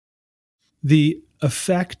the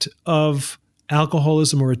effect of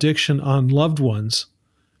alcoholism or addiction on loved ones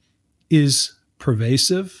is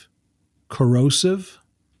pervasive, corrosive,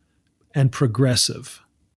 and progressive.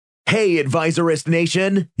 Hey, Advisorist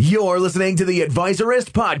Nation. You're listening to the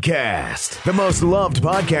Advisorist Podcast, the most loved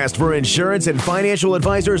podcast for insurance and financial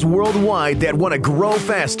advisors worldwide that want to grow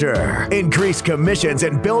faster, increase commissions,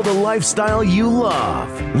 and build a lifestyle you love.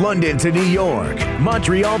 London to New York,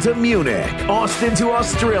 Montreal to Munich, Austin to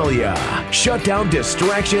Australia. Shut down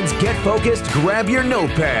distractions, get focused, grab your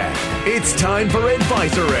notepad. It's time for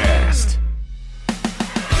Advisorist.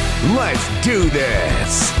 Let's do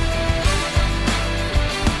this.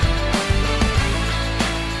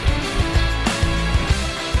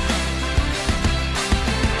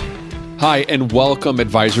 Hi, and welcome,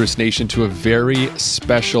 Advisorist Nation, to a very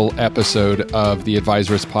special episode of the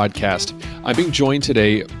Advisorist Podcast. I'm being joined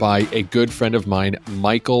today by a good friend of mine,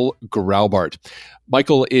 Michael Graubart.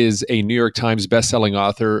 Michael is a New York Times bestselling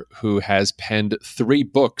author who has penned 3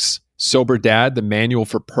 books: Sober Dad, The Manual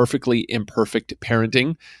for Perfectly Imperfect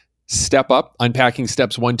Parenting; Step Up, Unpacking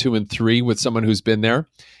Steps 1, 2, and 3 with someone who's been there;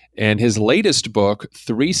 and his latest book,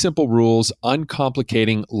 3 Simple Rules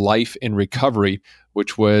Uncomplicating Life in Recovery,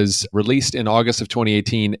 which was released in August of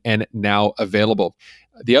 2018 and now available.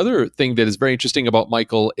 The other thing that is very interesting about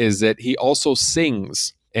Michael is that he also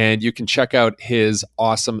sings, and you can check out his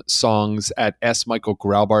awesome songs at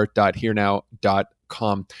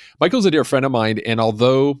smichaelgraubart.hearnow.com. Michael's a dear friend of mine, and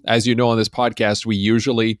although, as you know on this podcast, we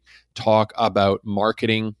usually talk about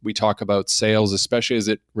marketing, we talk about sales, especially as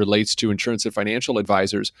it relates to insurance and financial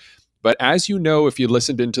advisors. But as you know, if you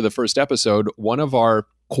listened into the first episode, one of our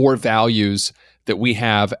core values that we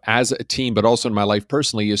have as a team, but also in my life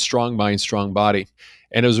personally, is strong mind, strong body.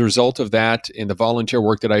 And as a result of that, in the volunteer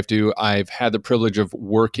work that I do, I've had the privilege of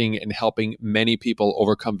working and helping many people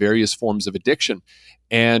overcome various forms of addiction.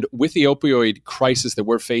 And with the opioid crisis that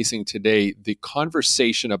we're facing today, the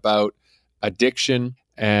conversation about addiction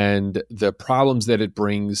and the problems that it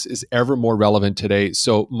brings is ever more relevant today.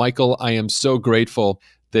 So, Michael, I am so grateful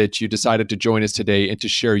that you decided to join us today and to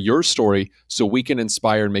share your story so we can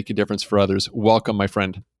inspire and make a difference for others. Welcome, my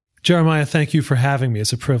friend. Jeremiah, thank you for having me.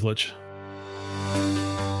 It's a privilege.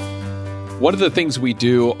 One of the things we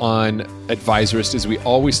do on Advisorist is we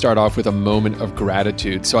always start off with a moment of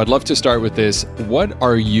gratitude. So I'd love to start with this. What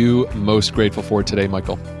are you most grateful for today,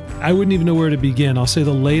 Michael? I wouldn't even know where to begin. I'll say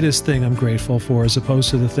the latest thing I'm grateful for, as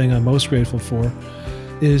opposed to the thing I'm most grateful for,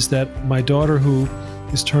 is that my daughter, who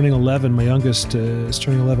is turning 11, my youngest is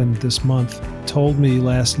turning 11 this month, told me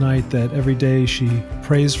last night that every day she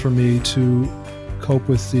prays for me to cope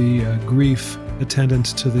with the grief attendant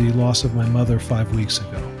to the loss of my mother 5 weeks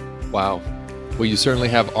ago. Wow. Well, you certainly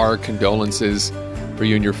have our condolences for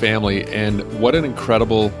you and your family, and what an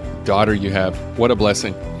incredible daughter you have. What a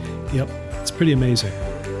blessing. Yep, it's pretty amazing.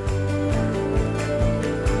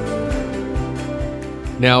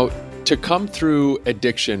 Now, to come through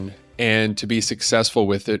addiction and to be successful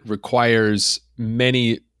with it requires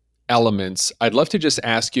many elements. I'd love to just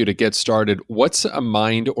ask you to get started. What's a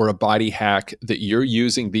mind or a body hack that you're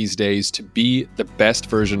using these days to be the best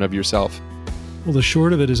version of yourself? Well, the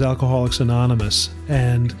short of it is Alcoholics Anonymous.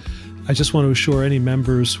 And I just want to assure any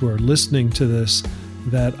members who are listening to this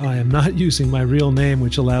that I am not using my real name,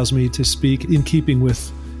 which allows me to speak in keeping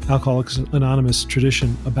with Alcoholics Anonymous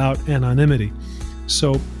tradition about anonymity.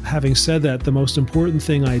 So having said that, the most important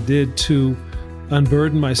thing I did to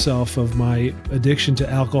unburden myself of my addiction to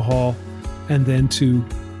alcohol and then to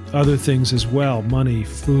other things as well, money,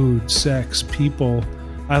 food, sex, people,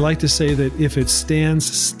 I like to say that if it stands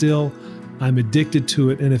still, I'm addicted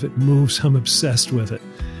to it, and if it moves, I'm obsessed with it.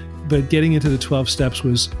 But getting into the 12 steps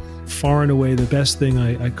was far and away the best thing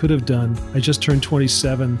I could have done. I just turned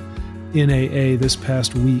 27 in AA this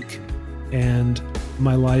past week, and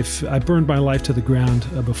I burned my life to the ground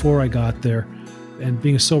before I got there. And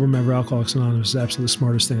being a sober member of Alcoholics Anonymous is absolutely the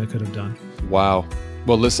smartest thing I could have done. Wow.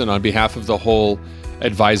 Well, listen, on behalf of the whole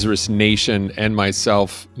Advisorist Nation and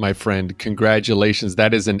myself, my friend, congratulations.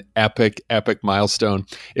 That is an epic, epic milestone.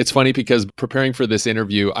 It's funny because preparing for this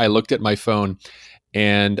interview, I looked at my phone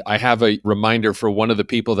and I have a reminder for one of the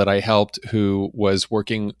people that I helped who was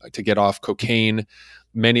working to get off cocaine,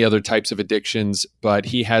 many other types of addictions, but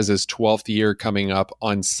he has his 12th year coming up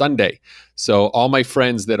on Sunday. So all my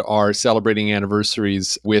friends that are celebrating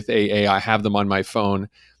anniversaries with AA, I have them on my phone.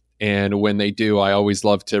 And when they do, I always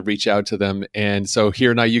love to reach out to them. And so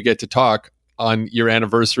here now you get to talk on your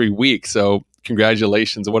anniversary week. So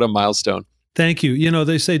congratulations. What a milestone. Thank you. You know,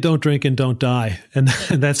 they say don't drink and don't die. And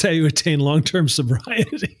that's how you attain long-term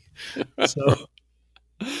sobriety. So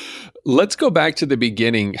Let's go back to the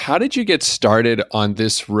beginning. How did you get started on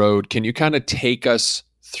this road? Can you kind of take us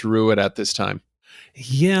through it at this time?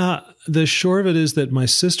 Yeah, the short of it is that my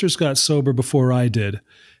sisters got sober before I did,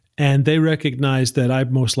 and they recognized that I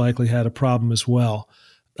most likely had a problem as well.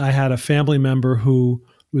 I had a family member who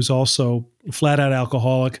was also flat out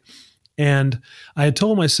alcoholic, and I had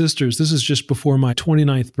told my sisters, this is just before my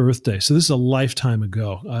 29th birthday, so this is a lifetime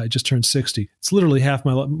ago. I just turned 60. It's literally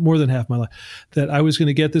more than half my life, that I was going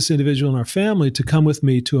to get this individual in our family to come with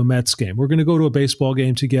me to a Mets game. We're going to go to a baseball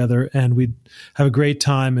game together, and we'd have a great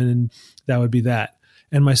time, and that would be that.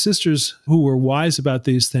 And my sisters, who were wise about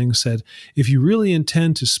these things, said, if you really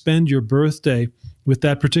intend to spend your birthday with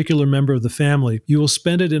that particular member of the family, you will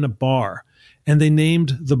spend it in a bar. And they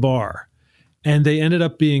named the bar. And they ended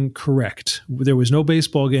up being correct. There was no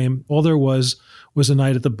baseball game. All there was a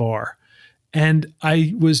night at the bar. And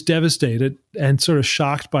I was devastated and sort of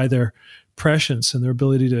shocked by their prescience and their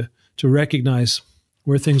ability to recognize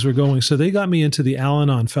where things were going. So they got me into the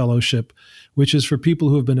Al-Anon Fellowship, which is for people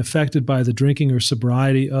who have been affected by the drinking or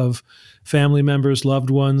sobriety of family members, loved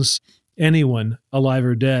ones, anyone alive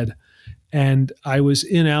or dead. And I was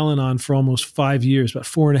in Al-Anon for almost 5 years, about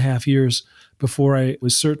 4.5 years, before I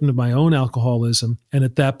was certain of my own alcoholism. And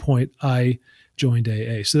at that point, I joined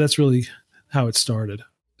AA. So that's really how it started.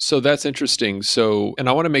 So that's interesting. So, and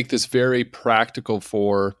I want to make this very practical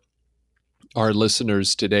for our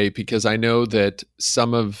listeners today, because I know that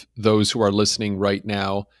some of those who are listening right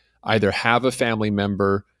now either have a family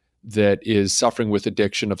member that is suffering with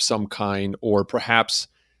addiction of some kind, or perhaps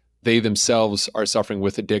they themselves are suffering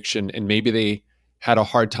with addiction and maybe they had a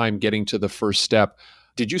hard time getting to the first step.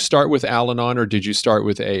 Did you start with Al-Anon or did you start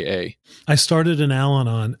with AA? I started in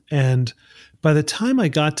Al-Anon, and by the time I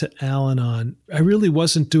got to Al-Anon, I really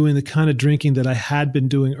wasn't doing the kind of drinking that I had been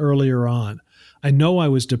doing earlier on. I know I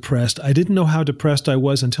was depressed. I didn't know how depressed I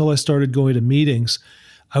was until I started going to meetings.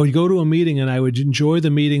 I would go to a meeting and I would enjoy the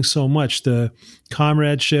meeting so much, the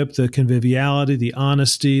comradeship, the conviviality, the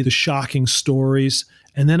honesty, the shocking stories.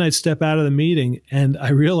 And then I'd step out of the meeting and I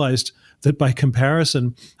realized that by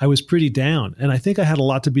comparison, I was pretty down. And I think I had a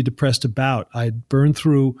lot to be depressed about. I'd burned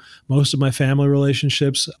through most of my family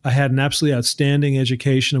relationships. I had an absolutely outstanding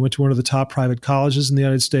education. I went to one of the top private colleges in the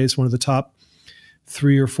United States, one of the top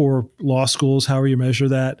 3 or 4 law schools, however you measure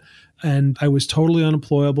that. And I was totally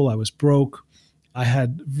unemployable. I was broke. I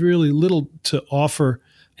had really little to offer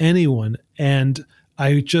anyone. And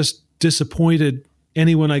I just disappointed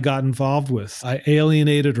anyone I got involved with. I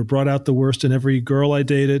alienated or brought out the worst in every girl I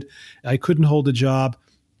dated. I couldn't hold a job.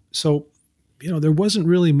 So, there wasn't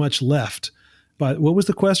really much left. But what was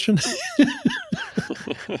the question?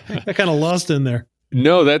 I kind of lost in there.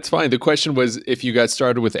 No, that's fine. The question was if you got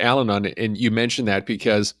started with Al-Anon, and you mentioned that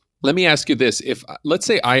because let me ask you this. If, let's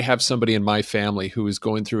say I have somebody in my family who is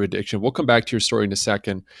going through addiction, we'll come back to your story in a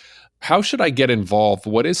second. How should I get involved?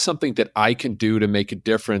 What is something that I can do to make a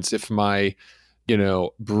difference if my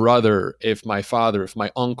brother, if my father, if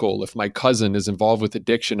my uncle, if my cousin is involved with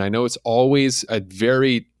addiction? I know it's always a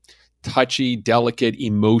very touchy, delicate,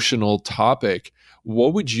 emotional topic.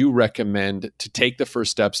 What would you recommend to take the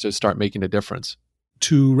first steps to start making a difference?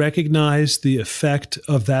 To recognize the effect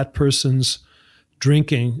of that person's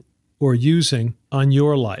drinking or using on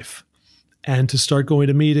your life, and to start going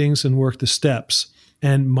to meetings and work the steps.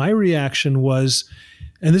 And my reaction was,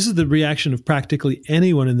 and this is the reaction of practically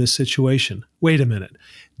anyone in this situation, wait a minute,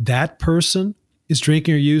 that person is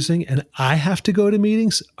drinking or using and I have to go to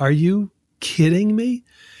meetings? Are you kidding me?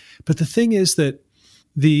 But the thing is that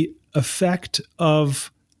the effect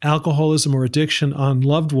of alcoholism or addiction on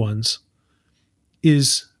loved ones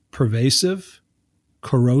is pervasive,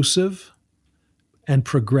 corrosive, and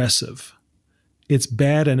progressive. It's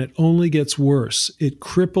bad and it only gets worse. It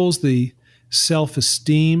cripples the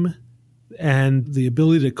self-esteem and the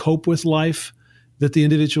ability to cope with life that the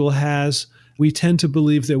individual has. We tend to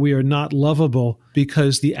believe that we are not lovable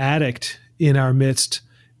because the addict in our midst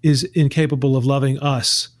is incapable of loving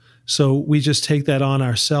us. So we just take that on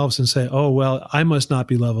ourselves and say, oh, well, I must not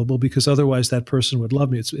be lovable because otherwise that person would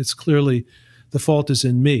love me. It's clearly the fault is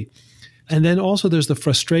in me. And then also there's the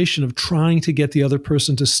frustration of trying to get the other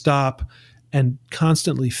person to stop and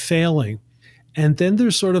constantly failing. And then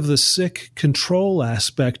there's sort of the sick control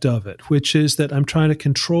aspect of it, which is that I'm trying to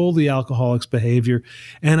control the alcoholic's behavior.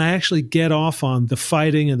 And I actually get off on the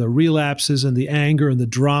fighting and the relapses and the anger and the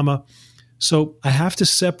drama. So I have to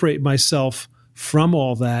separate myself from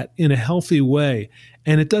all that in a healthy way.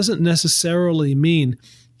 And it doesn't necessarily mean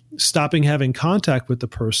stopping having contact with the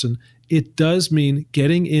person. It does mean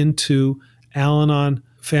getting into Al-Anon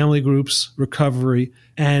family groups, recovery,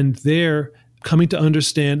 and there coming to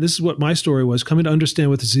understand, this is what my story was, coming to understand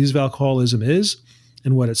what the disease of alcoholism is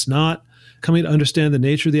and what it's not, coming to understand the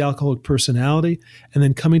nature of the alcoholic personality, and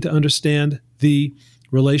then coming to understand the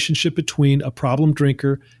relationship between a problem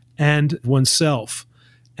drinker and oneself.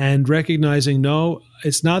 And recognizing, no,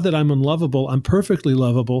 it's not that I'm unlovable, I'm perfectly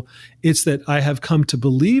lovable. It's that I have come to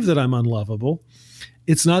believe that I'm unlovable.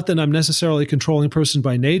 It's not that I'm necessarily a controlling person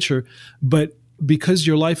by nature, but because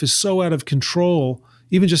your life is so out of control,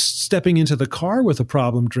 even just stepping into the car with a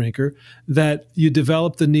problem drinker, that you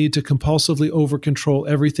develop the need to compulsively over-control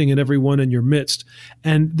everything and everyone in your midst.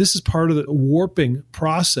 And this is part of the warping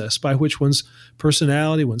process by which one's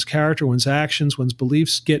personality, one's character, one's actions, one's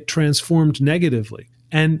beliefs get transformed negatively.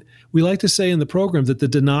 And we like to say in the program that the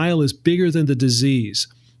denial is bigger than the disease,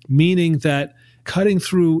 meaning that cutting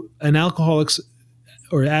through an alcoholic's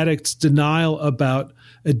or addict's denial about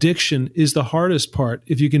addiction is the hardest part.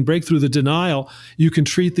 If you can break through the denial, you can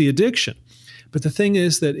treat the addiction. But the thing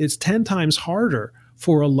is that it's 10 times harder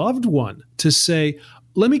for a loved one to say,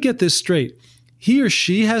 let me get this straight. He or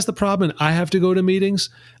she has the problem and I have to go to meetings.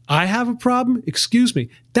 I have a problem. Excuse me.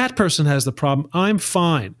 That person has the problem. I'm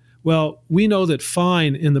fine. Well, we know that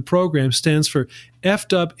fine in the program stands for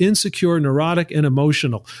effed up, insecure, neurotic, and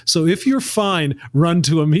emotional. So if you're fine, run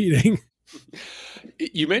to a meeting.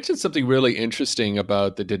 You mentioned something really interesting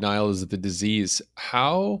about the denial of the disease.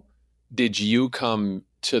 How did you come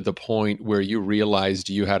to the point where you realized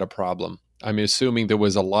you had a problem? I'm assuming there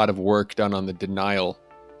was a lot of work done on the denial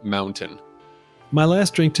mountain. My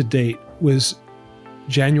last drink to date was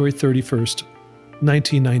January 31st,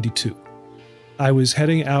 1992. I was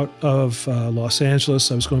heading out of Los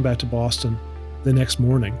Angeles. I was going back to Boston the next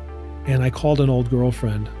morning, and I called an old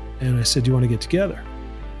girlfriend, and I said, do you want to get together?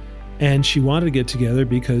 And she wanted to get together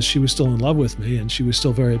because she was still in love with me, and she was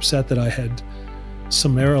still very upset that I had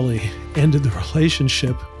summarily ended the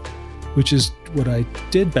relationship, which is what I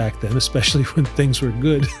did back then, especially when things were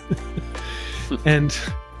good. And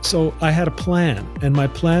so I had a plan, and my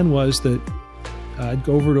plan was that I'd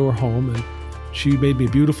go over to her home, and she made me a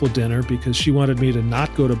beautiful dinner because she wanted me to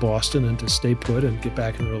not go to Boston and to stay put and get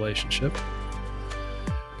back in the relationship.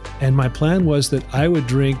 And my plan was that I would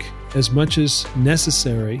drink as much as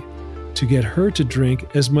necessary to get her to drink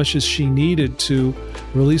as much as she needed to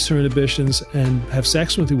release her inhibitions and have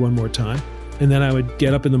sex with me one more time. And then I would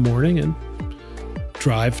get up in the morning and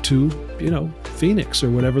drive to, Phoenix or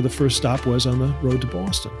whatever the first stop was on the road to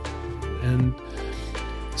Boston. And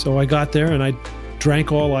so I got there and I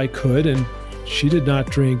drank all I could, and she did not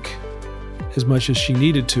drink as much as she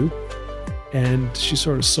needed to. And she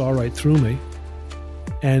sort of saw right through me.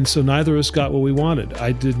 And so neither of us got what we wanted.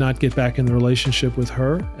 I did not get back in the relationship with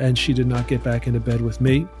her, and she did not get back into bed with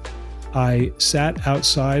me. I sat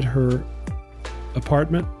outside her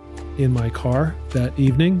apartment in my car that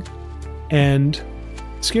evening, and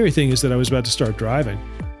the scary thing is that I was about to start driving.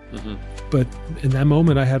 Mm-hmm. But in that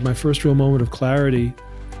moment, I had my first real moment of clarity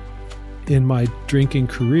in my drinking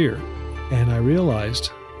career, and I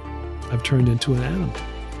realized I've turned into an animal.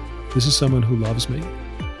 This is someone who loves me.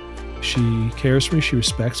 She cares for me. She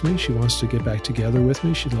respects me. She wants to get back together with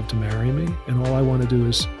me. She'd love to marry me. And all I want to do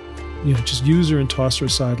is, just use her and toss her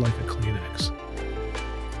aside like a Kleenex.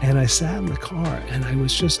 And I sat in the car, and I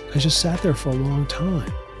just sat there for a long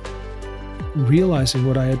time, realizing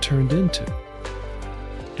what I had turned into.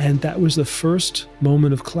 And that was the first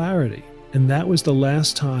moment of clarity. And that was the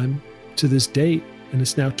last time to this date. And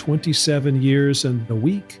it's now 27 years and a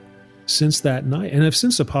week since that night. And I've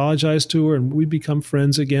since apologized to her, and we become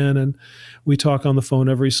friends again, and we talk on the phone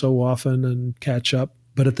every so often and catch up.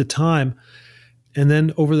 But at the time, and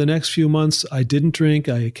then over the next few months, I didn't drink.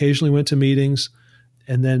 I occasionally went to meetings.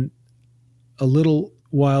 And then a little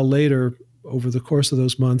while later, over the course of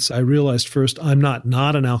those months, I realized first, I'm not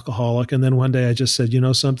an alcoholic. And then one day I just said,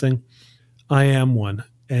 something? I am one.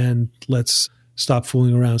 And let's stop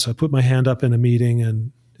fooling around. So I put my hand up in a meeting,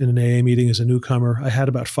 and in an AA meeting as a newcomer. I had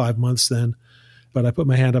about 5 months then, but I put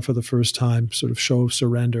my hand up for the first time, sort of show of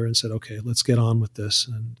surrender, and said, okay, let's get on with this.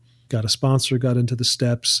 And got a sponsor, got into the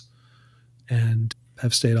steps, and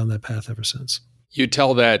have stayed on that path ever since. You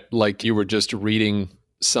tell that like you were just reading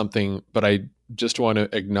something, but I just want to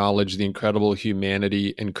acknowledge the incredible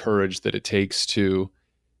humanity and courage that it takes to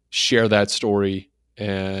share that story.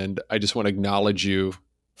 And I just want to acknowledge you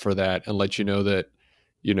for that and let you know that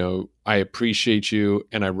I appreciate you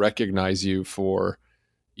and I recognize you for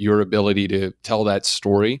your ability to tell that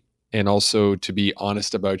story and also to be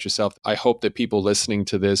honest about yourself. I hope that people listening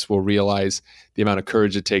to this will realize the amount of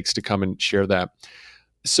courage it takes to come and share that.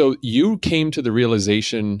 So you came to the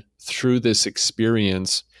realization through this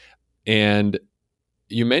experience, and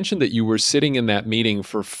you mentioned that you were sitting in that meeting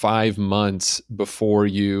for 5 months before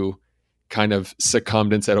you kind of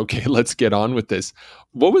succumbed and said, okay, let's get on with this.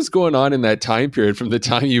 What was going on in that time period from the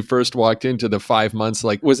time you first walked into the 5 months?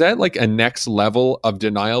 Like, was that like a next level of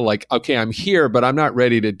denial? Like, okay, I'm here, but I'm not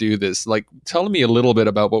ready to do this. Like, tell me a little bit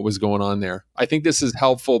about what was going on there. I think this is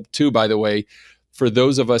helpful too, by the way, for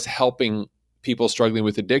those of us helping people struggling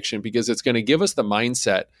with addiction, because it's going to give us the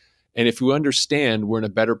mindset. And if we understand, we're in a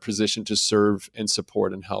better position to serve and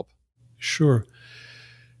support and help. Sure.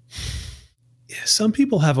 Some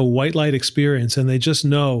people have a white light experience and they just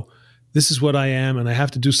know this is what I am and I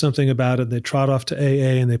have to do something about it. They trot off to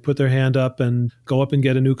AA and they put their hand up and go up and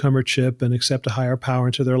get a newcomer chip and accept a higher power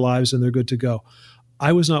into their lives and they're good to go.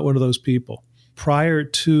 I was not one of those people. Prior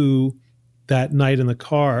to that night in the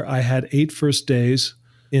car, I had 8 first days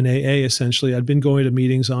in AA, essentially. I'd been going to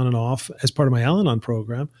meetings on and off as part of my Al-Anon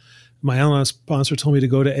program. My Al-Anon sponsor told me to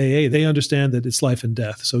go to AA. They understand that it's life and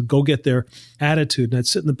death. So go get their attitude. And I'd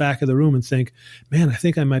sit in the back of the room and think, man, I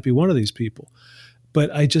think I might be one of these people. But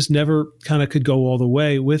I just never kind of could go all the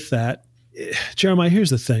way with that. Jeremiah, here's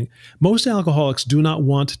the thing. Most alcoholics do not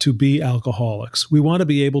want to be alcoholics. We want to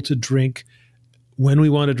be able to drink when we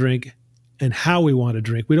want to drink and how we want to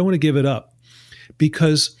drink. We don't want to give it up.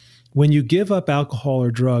 Because when you give up alcohol or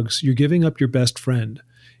drugs, you're giving up your best friend.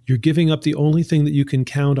 You're giving up the only thing that you can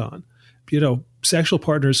count on. Sexual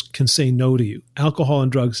partners can say no to you. Alcohol and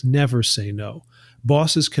drugs never say no.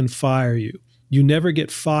 Bosses can fire you. You never get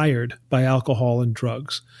fired by alcohol and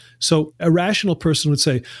drugs. So a rational person would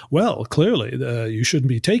say, well, clearly you shouldn't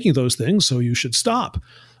be taking those things, so you should stop.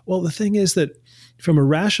 Well, the thing is that from a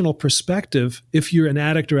rational perspective, if you're an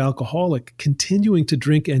addict or alcoholic, continuing to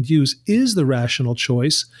drink and use is the rational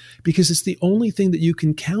choice because it's the only thing that you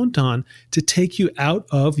can count on to take you out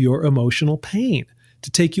of your emotional pain,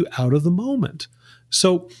 to take you out of the moment.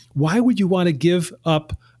 So why would you want to give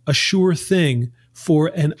up a sure thing for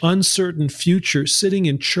an uncertain future sitting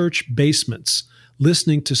in church basements,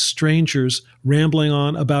 listening to strangers rambling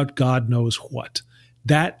on about God knows what?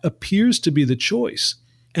 That appears to be the choice.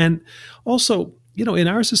 And also, in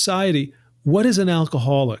our society, what is an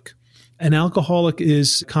alcoholic? An alcoholic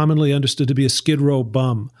is commonly understood to be a Skid Row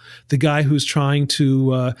bum, the guy who's trying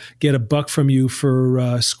to get a buck from you for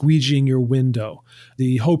squeegeeing your window,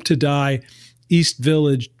 the hope to die East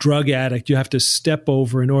Village drug addict you have to step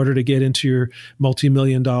over in order to get into your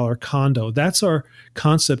multi-million-dollar condo. That's our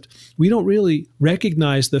concept. We don't really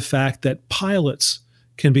recognize the fact that pilots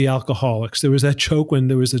can be alcoholics. There was that joke when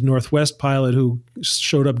there was a Northwest pilot who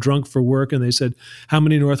showed up drunk for work and they said, how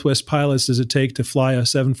many Northwest pilots does it take to fly a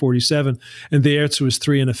 747? And the answer was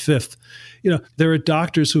 3 1/5. There are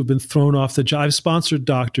doctors who have been thrown off the job. I've sponsored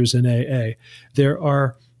doctors in AA. There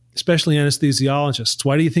are especially anesthesiologists.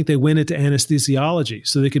 Why do you think they went into anesthesiology?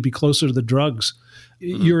 So they could be closer to the drugs.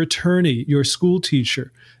 Mm-hmm. Your attorney, your school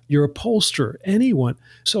teacher, your upholsterer, anyone.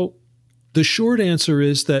 So the short answer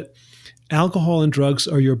is that alcohol and drugs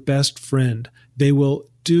are your best friend. They will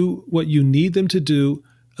do what you need them to do.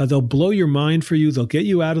 They'll blow your mind for you. They'll get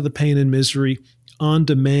you out of the pain and misery on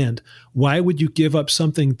demand. Why would you give up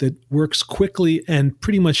something that works quickly and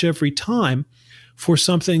pretty much every time for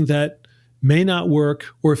something that may not work,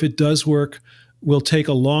 or if it does work, will take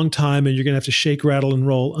a long time and you're going to have to shake, rattle, and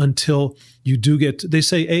roll until you do they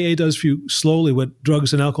say AA does for you slowly what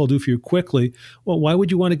drugs and alcohol do for you quickly. Well, why would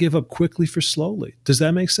you want to give up quickly for slowly? Does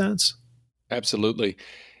that make sense? Absolutely.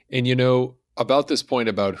 And about this point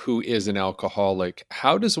about who is an alcoholic,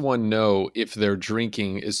 how does one know if their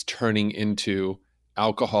drinking is turning into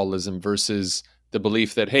alcoholism versus the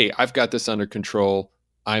belief that, hey, I've got this under control,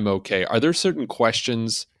 I'm okay? Are there certain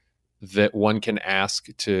questions that one can ask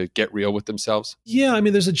to get real with themselves? Yeah,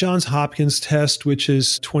 there's a Johns Hopkins test, which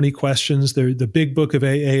is 20 questions. The big book of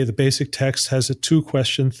AA, the basic text, has a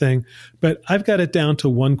 2-question thing. But I've got it down to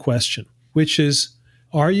 1 question, which is,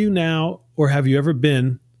 are you now or have you ever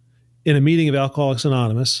been in a meeting of Alcoholics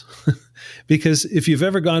Anonymous? Because if you've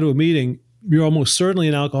ever gone to a meeting, you're almost certainly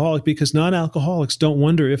an alcoholic because non-alcoholics don't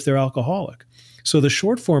wonder if they're alcoholic. So the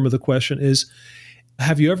short form of the question is,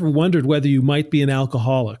 have you ever wondered whether you might be an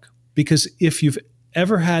alcoholic? Because if you've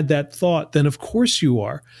ever had that thought, then of course you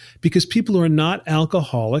are. Because people who are not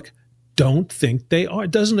alcoholic don't think they are.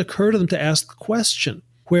 It doesn't occur to them to ask the question.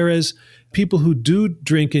 Whereas people who do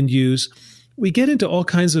drink and use, we get into all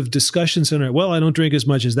kinds of discussions in it. Well, I don't drink as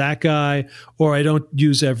much as that guy, or I don't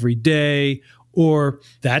use every day, or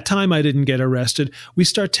that time I didn't get arrested. We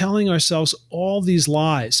start telling ourselves all these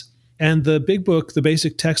lies. And the big book, the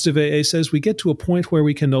basic text of AA, says we get to a point where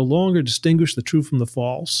we can no longer distinguish the true from the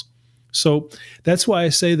false. So that's why I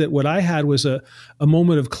say that what I had was a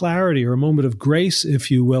moment of clarity or a moment of grace,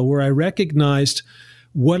 if you will, where I recognized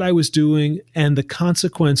what I was doing and the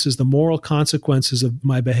consequences, the moral consequences of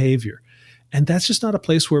my behavior. And that's just not a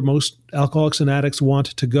place where most alcoholics and addicts want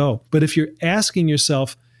to go. But if you're asking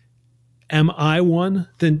yourself, am I one?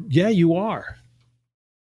 Then yeah, you are.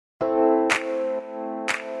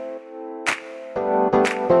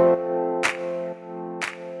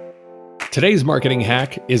 Today's marketing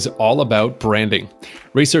hack is all about branding.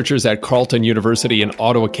 Researchers at Carleton University in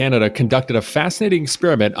Ottawa, Canada, conducted a fascinating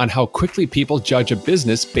experiment on how quickly people judge a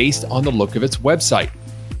business based on the look of its website.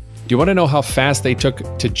 Do you want to know how fast they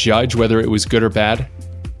took to judge whether it was good or bad?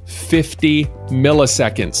 50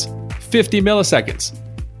 milliseconds. 50 milliseconds.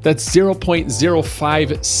 That's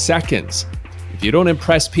 0.05 seconds. If you don't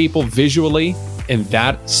impress people visually in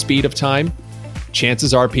that speed of time,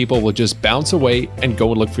 chances are people will just bounce away and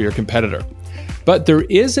go and look for your competitor. But there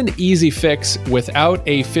is an easy fix without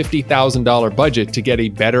a $50,000 budget to get a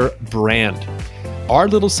better brand. Our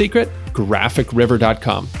little secret,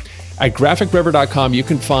 GraphicRiver.com. At GraphicRiver.com, you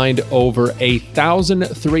can find over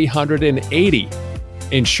 1,380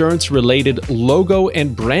 insurance-related logo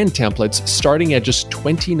and brand templates starting at just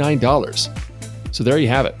 $29. So there you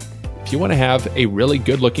have it. If you want to have a really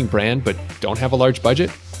good-looking brand but don't have a large budget,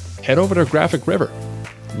 head over to Graphic River.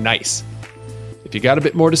 Nice. If you got a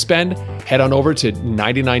bit more to spend, head on over to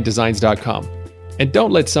 99designs.com. And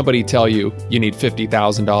don't let somebody tell you you need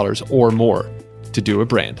 $50,000 or more to do a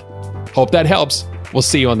brand. Hope that helps. We'll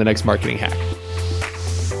see you on the next marketing hack.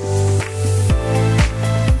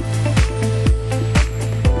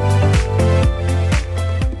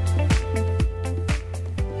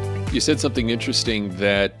 You said something interesting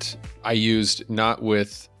that I used not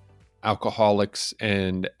with alcoholics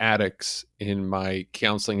and addicts in my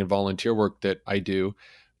counseling and volunteer work that I do,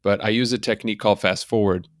 but I use a technique called fast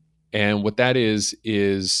forward. And what that is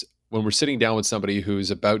when we're sitting down with somebody who's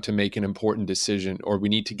about to make an important decision, or we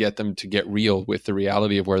need to get them to get real with the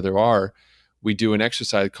reality of where they are, we do an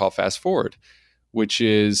exercise called fast forward, which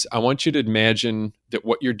is, I want you to imagine that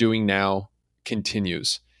what you're doing now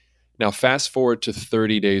continues. Now, fast forward to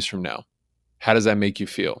 30 days from now. How does that make you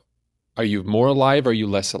feel? Are you more alive? Or are you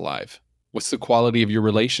less alive? What's the quality of your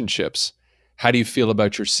relationships? How do you feel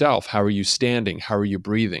about yourself? How are you standing? How are you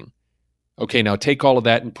breathing? Okay, now take all of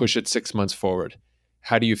that and push it 6 months forward.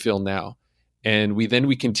 How do you feel now? And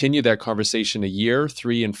we continue that conversation a year,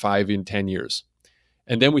 3 and 5 and 10 years.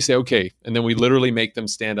 And then we say, okay, and then we literally make them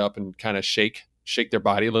stand up and kind of shake their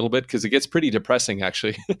body a little bit, because it gets pretty depressing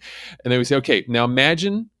actually. And then we say, okay, now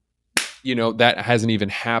imagine, that hasn't even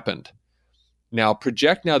happened. Now,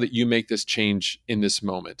 project now that you make this change in this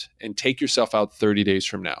moment and take yourself out 30 days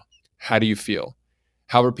from now. How do you feel?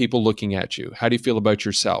 How are people looking at you? How do you feel about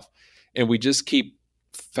yourself? And we just keep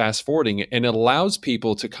fast forwarding, and it allows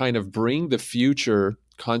people to kind of bring the future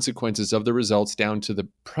consequences of the results down to the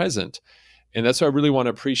present. And that's why I really want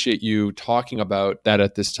to appreciate you talking about that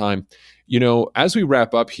at this time. As we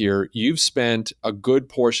wrap up here, you've spent a good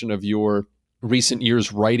portion of your recent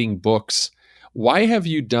years writing books. Why have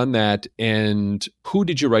you done that, and who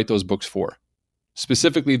did you write those books for?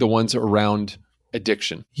 Specifically the ones around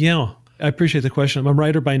addiction. Yeah, I appreciate the question. I'm a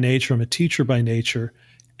writer by nature. I'm a teacher by nature.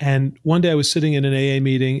 And one day I was sitting in an AA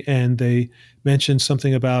meeting, and they mentioned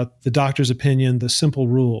something about the doctor's opinion, the simple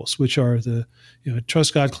rules, which are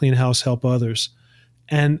trust God, clean house, help others.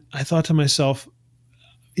 And I thought to myself,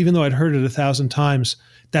 even though I'd heard it 1,000 times,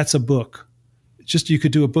 that's a book. Just you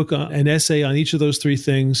could do a book, an essay on each of those 3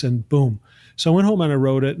 things, and boom. So I went home and I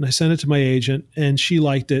wrote it, and I sent it to my agent, and she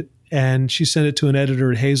liked it. And she sent it to an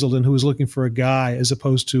editor at Hazelden who was looking for a guy as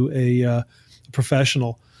opposed to a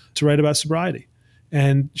professional to write about sobriety.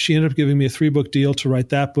 And she ended up giving me a 3-book deal to write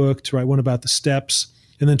that book, to write one about the steps,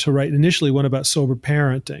 and then to write initially one about sober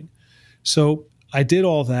parenting. So I did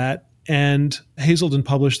all that, and Hazelden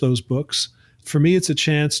published those books. For me, it's a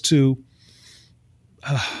chance to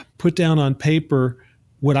put down on paper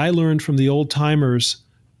what I learned from the old timers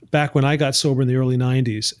back when I got sober in the early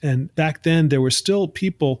 90s. And back then, there were still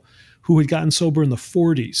people who had gotten sober in the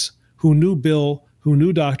 40s, who knew Bill, who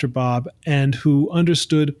knew Dr. Bob, and who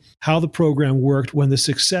understood how the program worked when the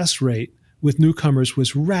success rate with newcomers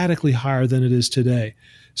was radically higher than it is today.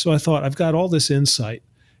 So I thought, I've got all this insight.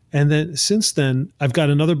 And then since then, I've got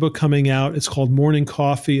another book coming out. It's called Morning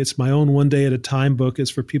Coffee. It's my own 1 day at a time book.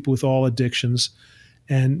 It's for people with all addictions.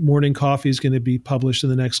 And Morning Coffee is going to be published in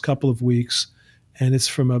the next couple of weeks. And it's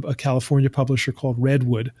from a California publisher called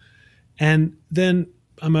Redwood. And then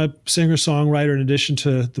I'm a singer-songwriter in addition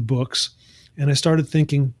to the books. And I started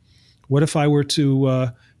thinking, what if I were to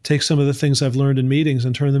take some of the things I've learned in meetings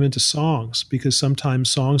and turn them into songs? Because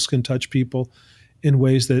sometimes songs can touch people in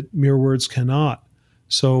ways that mere words cannot.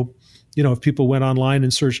 So if people went online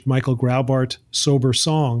and searched Michael Graubart sober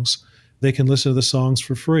songs, they can listen to the songs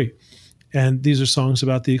for free. And these are songs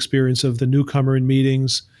about the experience of the newcomer in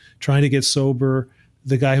meetings, trying to get sober,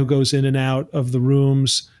 the guy who goes in and out of the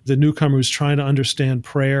rooms, the newcomer who's trying to understand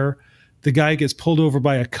prayer, the guy gets pulled over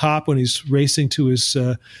by a cop when he's racing to his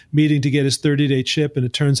meeting to get his 30-day chip, and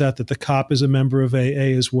it turns out that the cop is a member of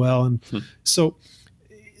AA as well. And so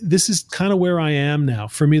this is kind of where I am now.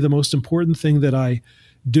 For me, the most important thing that I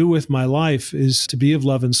do with my life is to be of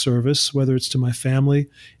love and service, whether it's to my family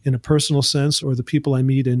in a personal sense or the people I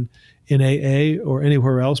meet in AA or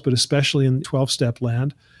anywhere else, but especially in 12-step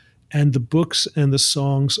land. And the books and the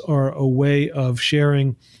songs are a way of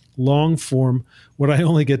sharing long form what I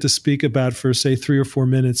only get to speak about for, say, 3 or 4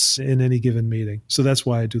 minutes in any given meeting. So that's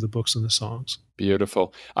why I do the books and the songs.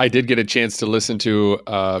 Beautiful. I did get a chance to listen to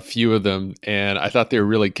a few of them, and I thought they were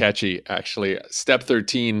really catchy, actually. Step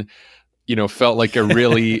 13, felt like a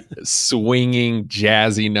really swinging,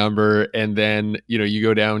 jazzy number. And then, you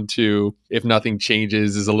go down to If Nothing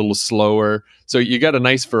Changes is a little slower. So you got a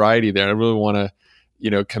nice variety there. I really want to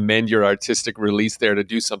commend your artistic release there to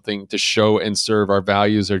do something to show and serve. Our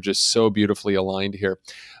values are just so beautifully aligned here.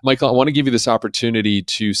 Michael, I want to give you this opportunity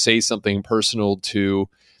to say something personal to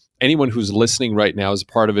anyone who's listening right now as a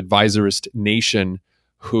part of Advisorist Nation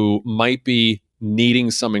who might be needing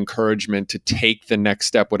some encouragement to take the next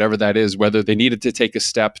step, whatever that is, whether they needed to take a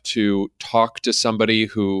step to talk to somebody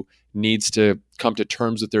who needs to come to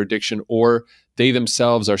terms with their addiction, or they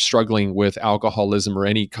themselves are struggling with alcoholism or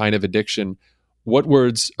any kind of addiction. What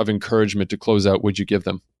words of encouragement to close out would you give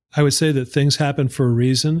them? I would say that things happen for a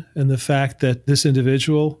reason. And the fact that this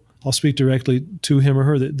individual, I'll speak directly to him or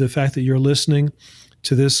her, the fact that you're listening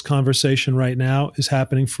to this conversation right now is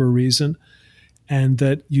happening for a reason. And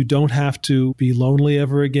that you don't have to be lonely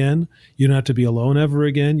ever again. You don't have to be alone ever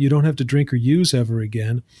again. You don't have to drink or use ever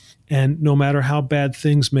again. And no matter how bad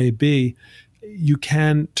things may be, you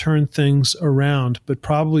can turn things around, but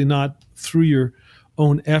probably not through your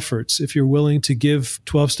own efforts. If you're willing to give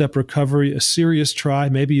 12-step recovery a serious try,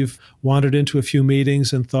 maybe you've wandered into a few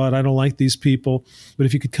meetings and thought, I don't like these people. But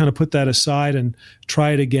if you could kind of put that aside and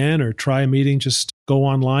try it again, or try a meeting, just go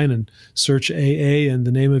online and search AA and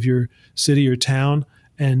the name of your city or town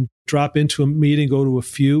and drop into a meeting, go to a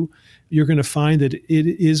few, you're going to find that it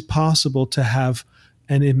is possible to have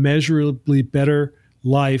an immeasurably better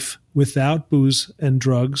life without booze and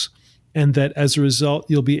drugs. And that as a result,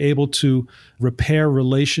 you'll be able to repair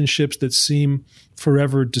relationships that seem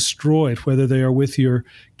forever destroyed, whether they are with your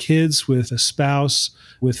kids, with a spouse,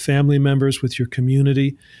 with family members, with your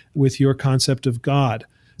community, with your concept of God.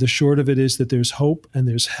 The short of it is that there's hope and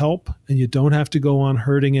there's help, and you don't have to go on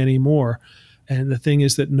hurting anymore. And the thing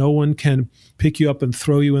is that no one can pick you up and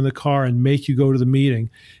throw you in the car and make you go to the meeting.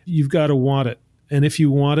 You've got to want it. And if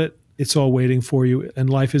you want it, it's all waiting for you, and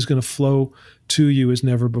life is going to flow to you as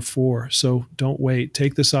never before. So don't wait.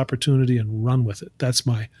 Take this opportunity and run with it. That's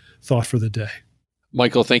my thought for the day.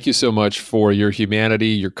 Michael, thank you so much for your humanity,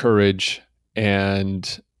 your courage,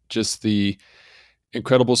 and just the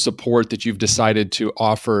incredible support that you've decided to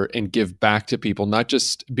offer and give back to people, not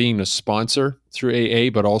just being a sponsor through AA,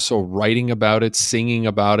 but also writing about it, singing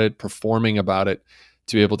about it, performing about it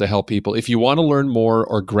to be able to help people. If you want to learn more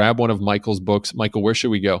or grab one of Michael's books, Michael, where should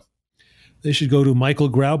we go? They should go to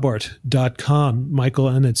michaelgraubart.com, Michael,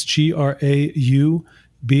 and it's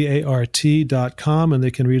GRAUBART.com, and they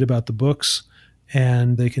can read about the books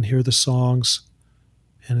and they can hear the songs,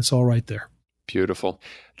 and it's all right there. Beautiful.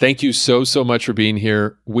 Thank you so much for being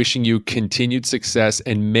here. Wishing you continued success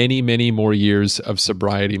and many, many more years of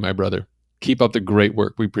sobriety, my brother. Keep up the great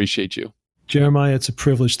work. We appreciate you. Jeremiah, it's a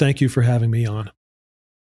privilege. Thank you for having me on.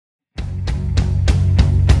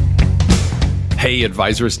 Hey,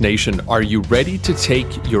 Advisorist Nation, are you ready to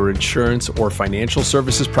take your insurance or financial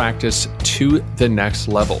services practice to the next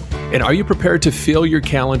level? And are you prepared to fill your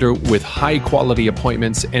calendar with high-quality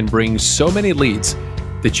appointments and bring so many leads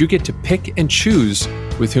that you get to pick and choose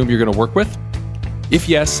with whom you're going to work with? If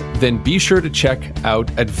yes, then be sure to check out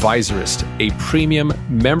Advisorist, a premium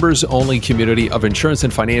members-only community of insurance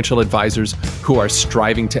and financial advisors who are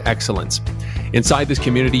striving to excellence. Inside this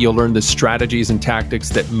community, you'll learn the strategies and tactics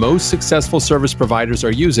that most successful service providers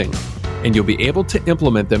are using, and you'll be able to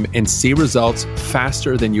implement them and see results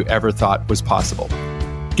faster than you ever thought was possible.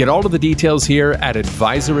 Get all of the details here at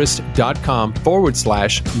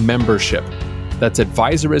advisorist.com/membership. That's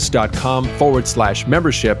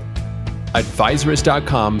advisorist.com/membership.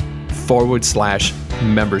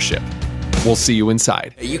 Advisorist.com/membership. We'll see you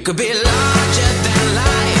inside. You could be larger